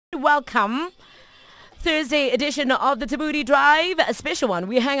Welcome. Thursday edition of the Thabooty Drive, a special one.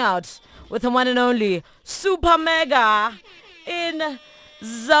 We hang out with the one and only Super Mega in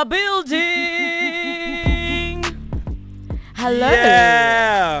the building. Hello.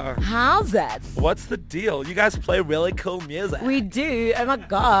 Yeah. How's that? What's the deal? You guys play really cool music. We do. Oh my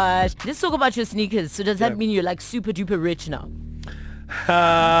gosh. Let's talk about your sneakers. So does that mean you're like super duper rich now?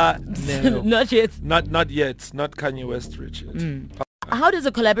 No. Not yet. Not yet. Not Kanye West rich yet. How does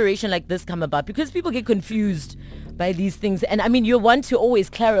a collaboration like this come about? Because people get confused by these things. And I mean, you're one to always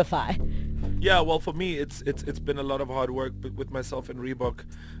clarify. Yeah, well, for me, it's been a lot of hard work with myself and Reebok.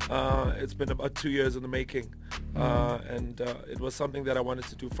 It's been about 2 years in the making, and it was something that I wanted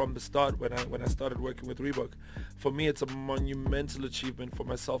to do from the start when I started working with Reebok. For me, it's a monumental achievement for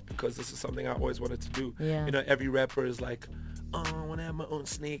myself because this is something I always wanted to do. Yeah. You know, every rapper is like, oh, I want to have my own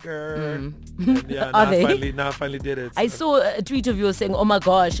sneaker. And yeah, now I finally did it. I saw a tweet of yours saying, oh my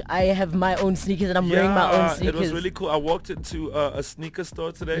gosh, I have my own sneakers and I'm wearing my own sneakers. It was really cool. I walked into a sneaker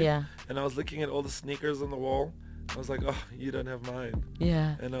store today, Yeah. and I was looking at all the sneakers on the wall. I was like, oh, you don't have mine.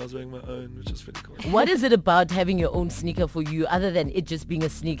 Yeah. And I was wearing my own, which is really cool. What is it about having your own sneaker for you, other than it just being a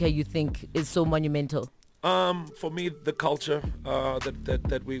sneaker you think is so monumental? For me, the culture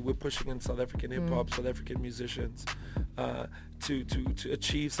that we're pushing in South African hip-hop, South African musicians, to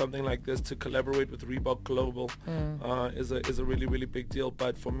achieve something like this, to collaborate with Reebok Global, is a really, really big deal.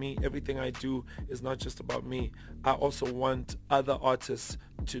 But for me, everything I do is not just about me. I also want other artists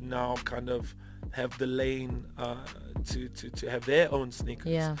to now kind of have the lane to have their own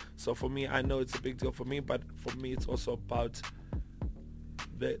sneakers. Yeah. So for me, I know it's a big deal for me, but for me, it's also about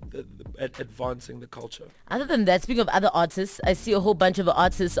advancing the culture. Other than that, speaking of other artists, I see a whole bunch of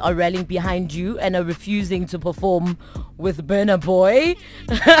artists are rallying behind you and are refusing to perform with Burna Boy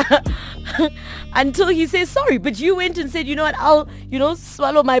until he says sorry. But you went and said, you know what, I'll,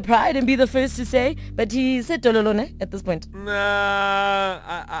 swallow my pride and be the first to say. But he said Dololone at this point. Nah,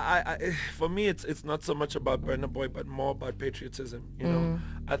 for me, it's not so much about Burna Boy, but more about patriotism. You know,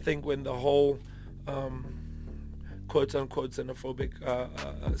 I think when the whole quote-unquote xenophobic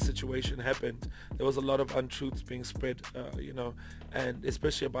situation happened, there was a lot of untruths being spread, and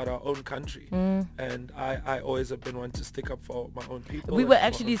especially about our own country. And I always have been one to stick up for my own people. We were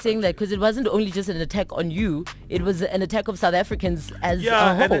actually saying that because it wasn't only just an attack on you, it was an attack of South Africans as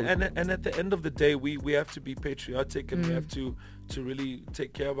a whole. And at the end of the day, we have to be patriotic, and we have to really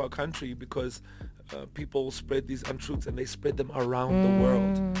take care of our country, because people spread these untruths and they spread them around the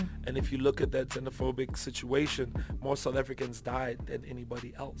world. And if you look at that xenophobic situation, more South Africans died than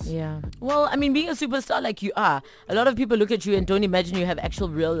anybody else. Yeah. Well, I mean, being a superstar like you are, a lot of people look at you and don't imagine you have actual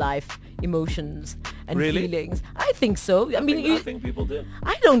real life emotions and feelings. I think so. I think people do.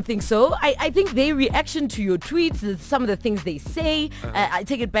 I don't think so. I think their reaction to your tweets, some of the things they say, I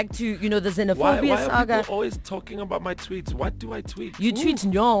take it back to, the xenophobia why saga. Are people always talking about my tweets? What do I tweet? You tweet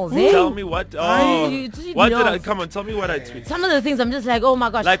nyons, eh? Tell me what. What did I? Come on, tell me what I tweet. Some of the things I'm just like, oh my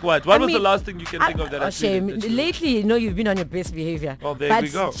gosh. Like what? What was the last thing you can think of that I tweeted? Shame. Lately, you've been on your best behavior. Oh, there we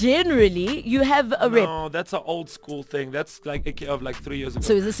go. But generally, you have a rep. No, that's an old school thing. That's like of like 3 years ago.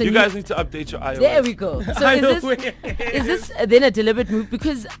 So is this you guys need to update your iOS. There we go. So is this then a deliberate move?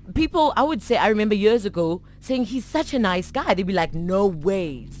 Because people, I would say, I remember years ago saying he's such a nice guy. They'd be like, no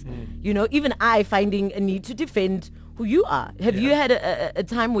ways. Even I finding a need to defend who you are. Have you had a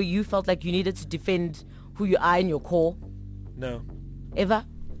time where you felt like you needed to defend who you are in your core? No. Ever?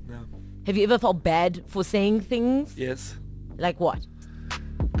 No. Have you ever felt bad for saying things? Yes. Like what?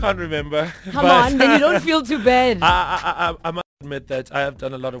 Can't remember. Come on, then you don't feel too bad. I must admit that I have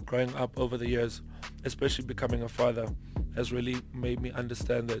done a lot of growing up over the years, especially becoming a father has really made me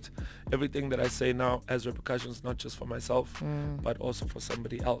understand that everything that I say now has repercussions, not just for myself, but also for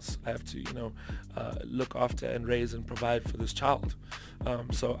somebody else. I have to, look after and raise and provide for this child.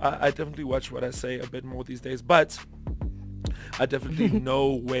 So I definitely watch what I say a bit more these days, but I definitely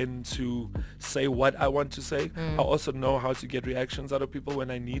know when to say what I want to say. I also know how to get reactions out of people when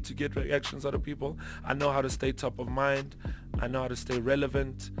I need to get reactions out of people. I know how to stay top of mind. I know how to stay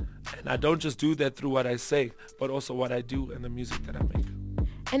relevant. And I don't just do that through what I say, but also what I do and the music that I make.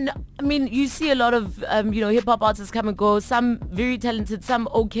 And I mean, you see a lot of, hip-hop artists come and go, some very talented, some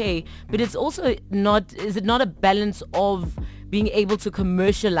okay, but it's also not, is it not a balance of being able to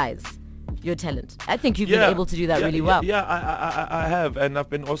commercialize your talent? I think you've been able to do that really well. Yeah, I have, and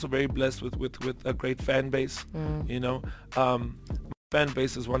I've been also very blessed with a great fan base, fan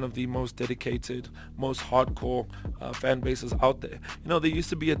base is one of the most dedicated, most hardcore fan bases out there. You know, there used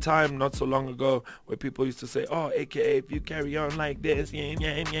to be a time not so long ago where people used to say, oh, AKA, if you carry on like this,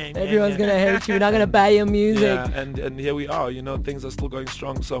 everyone's gonna hate you, not gonna buy your music. Yeah, and here we are, you know, things are still going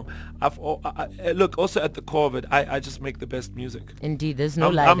strong. So look, also at the core of it, I just make the best music. Indeed, there's no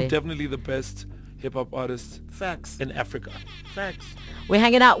lie I'm there. definitely the best hip-hop artist in Africa. Facts. We're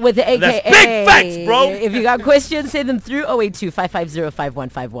hanging out with the AKA. That's big facts, bro. If you got questions, send them through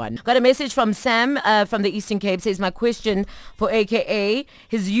 082-550-5151. Got a message from Sam from the Eastern Cape. Says, my question for AKA,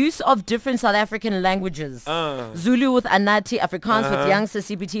 his use of different South African languages. Zulu with Anati, Afrikaans with Youngster,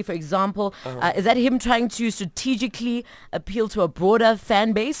 CPT, for example. Is that him trying to strategically appeal to a broader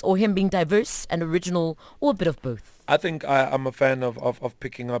fan base, or him being diverse and original, or a bit of both? I think I'm a fan of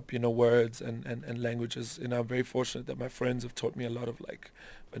picking up, you know, words and languages. You know, I'm very fortunate that my friends have taught me a lot of like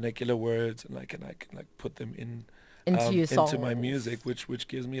vernacular words, and I can put them into my music, which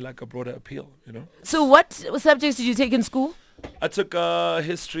gives me like a broader appeal, you know. So what subjects did you take in school? I took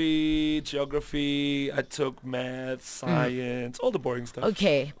history, geography, I took math, science, all the boring stuff.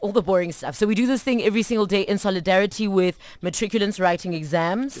 Okay, all the boring stuff. So we do this thing every single day in solidarity with matriculants writing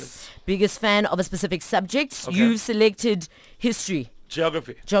exams. Yes. Biggest fan of a specific subject. Okay. You've selected history.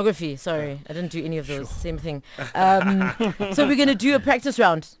 Geography, sorry. I didn't do any of those. Same thing. So we're going to do a practice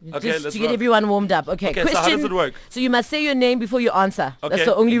round. Okay, just let's to get rock. everyone warmed up. Okay, Okay, so how does it work? So you must say your name before you answer. Okay. That's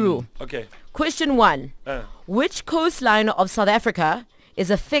the only rule. Okay. Question 1. Which coastline of South Africa is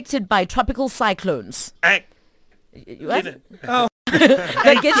affected by tropical cyclones? What? Oh.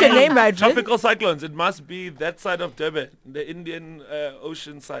 Get your name right. Tropical cyclones. It must be that side of Durban, the Indian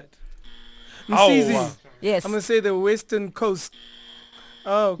Ocean side. Msizi. wow. Yes. I'm going to say the western coast.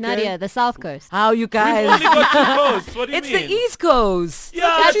 Oh, okay. Nadia, the South Coast. How you guys? We've only got two coasts. What do you It's mean? the East Coast. Yeah,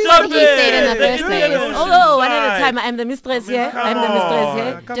 That's Durban. what he said in the The first Indian place. Ocean Oh, one at a side. time. I'm the mistress here. come I'm the mistress on.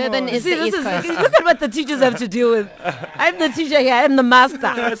 here. Come Durban on. is See, the East Coast. look at what the teachers have to deal with. I'm the teacher here. I'm the master.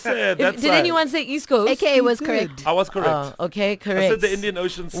 That's it. That's Did right. anyone say East Coast? AKA was did. correct. I was correct. Oh, okay, I correct. said the Indian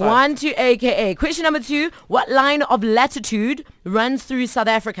Ocean side. 1 to AKA. Question number 2. What line of latitude runs through South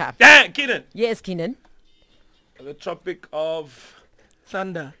Africa? Yeah, Keenan. Yes, Keenan. The Tropic of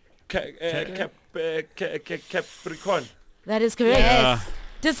Thunder. Capricorn. That is correct. Yes.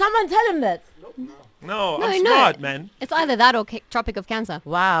 Did someone tell him that? No, No, I'm no. smart, man. It's either that or Tropic of Cancer.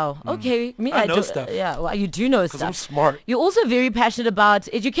 Wow. Okay. Me, I know do, stuff. Yeah, well, you do know Because I'm stuff. smart. You're also very passionate about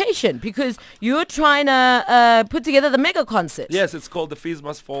education because you're trying to put together the mega concert. Yes, it's called the Fees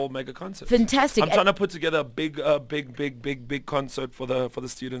Must Fall Mega Concert. Fantastic. I'm trying to put together a big concert for the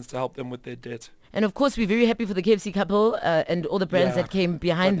students to help them with their debt. And of course, we're very happy for the KFC couple and all the brands Yeah, that came But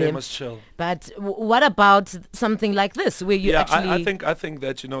behind they them. must chill. But what about something like this, where you Yeah, actually? I think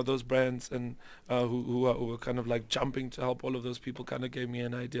that, you know, those brands and who are kind of like jumping to help all of those people kind of gave me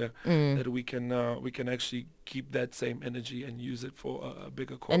an idea that we can actually keep that same energy and use it for a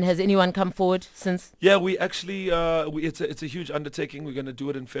bigger cause. And has anyone come forward since? Yeah, we actually it's a huge undertaking. We're gonna do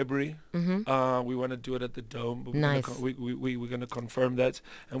it in February. We want to do it at the Dome. But Nice. We're gonna confirm that,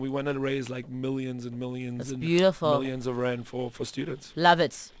 and we want to raise like millions and millions That's and beautiful. millions of rand for students. Love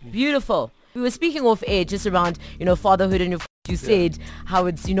it. Beautiful. We were speaking off air just around, fatherhood, and you said how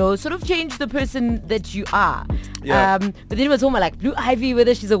it's, sort of changed the person that you are. Yeah. But then it was almost like Blue Ivy,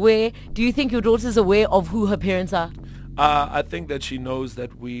 whether she's aware. Do you think your daughter's aware of who her parents are? I think that she knows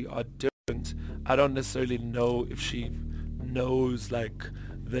that we are different. I don't necessarily know if she knows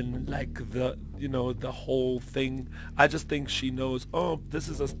the whole thing. I just think she knows, oh, this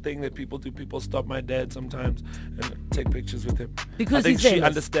is a thing that people do. People stop my dad sometimes and take pictures with him. Because I think he's she famous.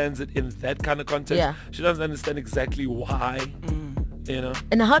 understands it in that kind of context. Yeah. She doesn't understand exactly why.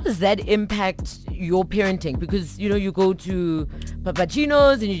 And how does that impact your parenting? Because, you go to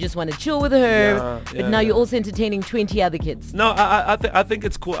Papagino's and you just want to chill with her, but now you're also entertaining 20 other kids. No, I think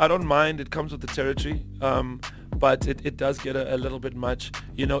it's cool. I don't mind. It comes with the territory. But it does get a little bit much,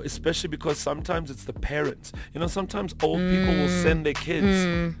 especially because sometimes it's the parents. Sometimes old people will send their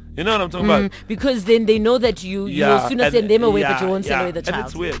kids. You know what I'm talking about? Because then they know that you will sooner send them away, but you won't send away the child. And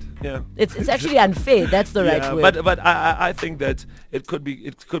it's weird. Yeah. It's actually unfair. That's the right word. But I think that it could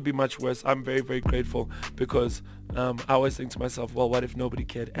be much worse. I'm very, very grateful because I always think to myself, well, what if nobody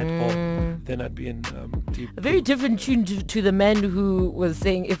cared at all? Then I'd be in deep. A very different tune to the man who was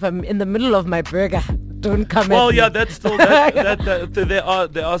saying, if I'm in the middle of my burger, don't come at me. Well, yeah, that's still there are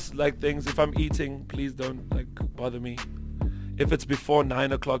like things. If I'm eating, please don't bother me. If it's before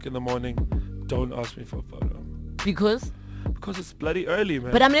 9 o'clock in the morning, don't ask me for a photo. Because it's bloody early,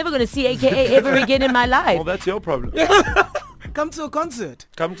 man. But I'm never going to see AKA ever again in my life. Well, that's your problem. Come to a concert.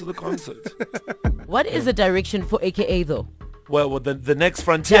 Come to the concert. What is the direction for AKA though? Well, the next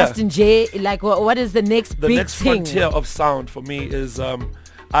frontier. Justin J, like what is the next The big next thing? frontier of sound for me is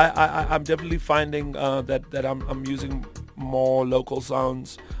I'm definitely finding that I'm using more local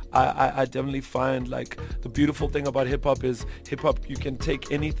sounds. I definitely find like the beautiful thing about hip hop is you can take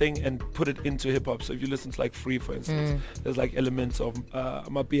anything and put it into hip hop. So if you listen to like Free, for instance, there's like elements of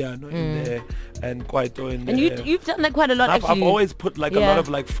Amapiano in there and Kwaito in there. And you've done that quite a lot, I've actually. always put like a lot of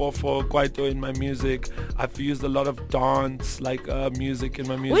like 4/4 Kwaito in my music. I've used a lot of dance like music in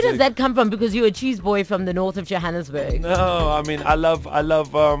my music. Where does that come from? Because you're a cheese boy from the north of Johannesburg. No, I mean I love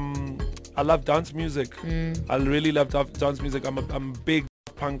dance music. I really love dance music. I'm a big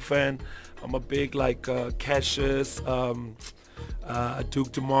punk fan. I'm a big like Cassius,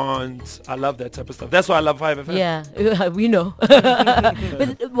 Duke Dumont. I love that type of stuff. That's why I love 5FM. Yeah, we know.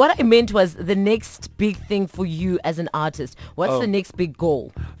 But what I meant was the next big thing for you as an artist. What's the next big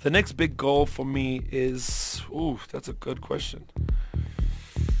goal? The next big goal for me is, that's a good question.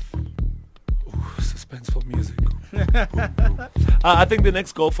 Suspenseful music. I think the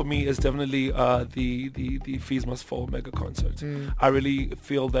next goal for me is definitely the Fees Must Fall mega concert. I really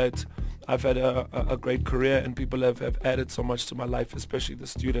feel that I've had a great career and people have added so much to my life, especially the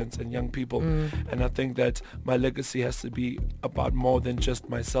students and young people. And I think that my legacy has to be about more than just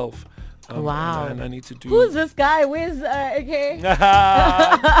myself. Wow. And I need to do... Who's this guy? Where's, okay? No,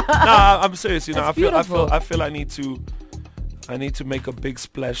 I'm serious. You know, That's I feel I need to make a big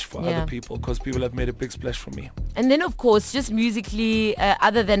splash for Yeah. other people because people have made a big splash for me. And then, of course, just musically,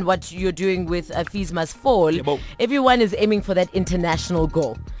 other than what you're doing with Fees Must Fall, Yeah, but- everyone is aiming for that international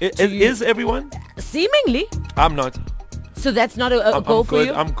goal. Is everyone? Seemingly. I'm not. So that's not a goal I'm for good.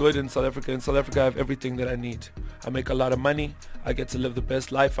 you? I'm good in South Africa. In South Africa, I have everything that I need. I make a lot of money. I get to live the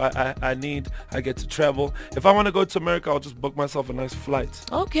best life I need. I get to travel. If I want to go to America, I'll just book myself a nice flight.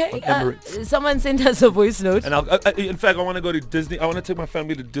 Okay. On Emirates. Someone sent us a voice note. And in fact, I want to go to Disney. I want to take my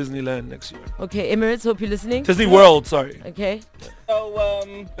family to Disneyland next year. Okay, Emirates, hope you're listening. Disney World, sorry. Okay. So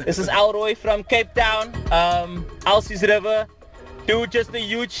this is Alroy from Cape Town, Alces River. Do just a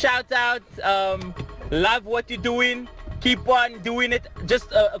huge shout out. Love what you're doing. Keep on doing it.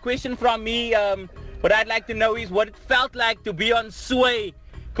 Just a question from me. What I'd like to know is what it felt like to be on Sway.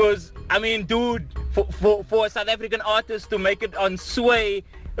 Because, I mean, dude, for a South African artist to make it on Sway,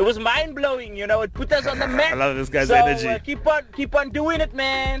 it was mind-blowing, you know. It put us on the map. I love this guy's so, energy. Keep on doing it,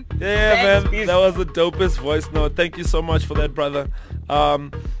 man. Yeah, Thanks, man, peace. that was the dopest voice note. Thank you so much for that, brother.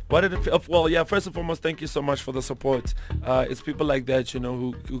 What did it feel? Well, yeah, first and foremost, thank you so much for the support. It's people like that, you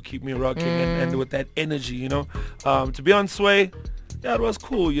know, who keep me rocking and with that energy, you know. To be on Sway, yeah, it was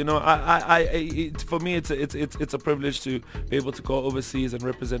cool, you know. For me, it's a privilege to be able to go overseas and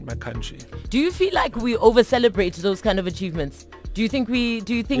represent my country. Do you feel like we over-celebrate those kind of achievements? Do you think we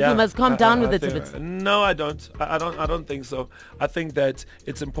must calm down with it a bit? No, I don't. I don't think so. I think that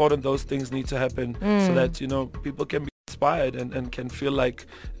it's important those things need to happen so that, you know, people can be inspired and can feel like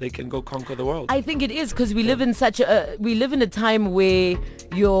they can go conquer the world. I think it is because we live in a time where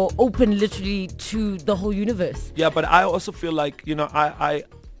you're open literally to the whole universe. Yeah, but I also feel like, you know,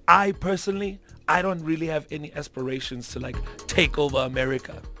 I personally, I don't really have any aspirations to like take over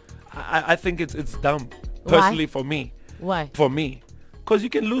America. I think it's dumb personally. For me. Why? For me, because you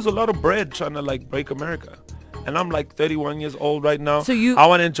can lose a lot of bread trying to like break America. And I'm like 31 years old right now. So I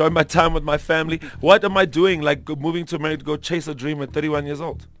want to enjoy my time with my family. What am I doing? Like moving to America to go chase a dream at 31 years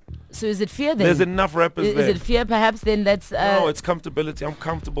old? So is it fear then? There's enough rappers Is there. it fear perhaps then that's... No, it's comfortability. I'm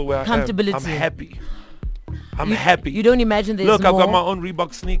comfortable where I am. Comfortability. I'm happy. I'm happy. You don't imagine there's Look, more? I've got my own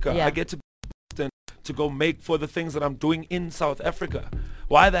Reebok sneaker. Yeah. I get to go make for the things that I'm doing in South Africa.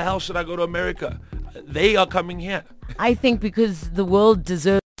 Why the hell should I go to America? They are coming here. I think because the world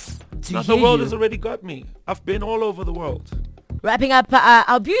deserves to Now, hear the world you. has already got me. I've been all over the world. Wrapping up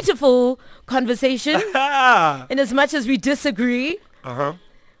our beautiful conversation, in as much as we disagree. Uh-huh.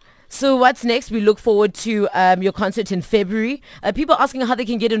 So what's next? We look forward to your concert in February. People asking how they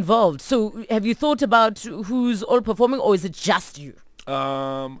can get involved. So have you thought about who's all performing, or is it just you?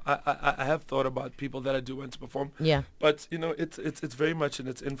 I have thought about people that I do want to perform. Yeah. But, you know, it's very much in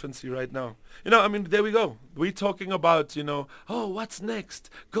its infancy right now. You know, I mean, there we go. We're talking about, you know, oh, what's next?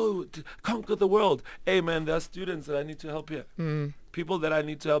 Go to conquer the world. Hey, man, there are students that I need to help here. People that I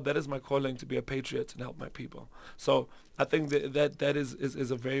need to help. That is my calling, to be a patriot and help my people. So I think that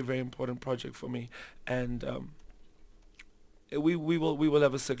is a very, very important project for me. And we will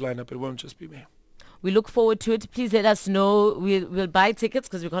have a sick lineup. It won't just be me. We look forward to it. Please let us know. We'll buy tickets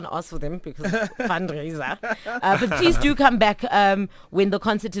because we can't ask for them because fundraiser. But please do come back when the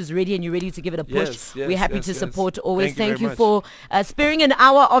concert is ready and you're ready to give it a push. We're happy to support always. Thank you for sparing an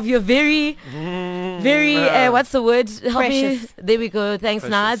hour of your very, what's the word? Help me. There we go. Thanks,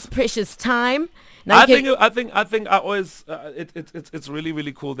 Nads. Precious time. Now I think I always it's really,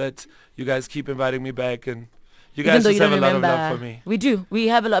 really cool that you guys keep inviting me back, and you guys just have a lot of love for me. We do. We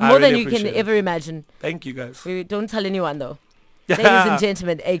have a lot more than you can ever imagine. Thank you guys. We don't tell anyone though. Ladies and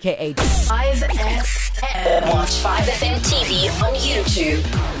gentlemen, aka 5FM. Watch 5FM TV on YouTube.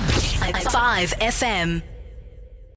 5FM.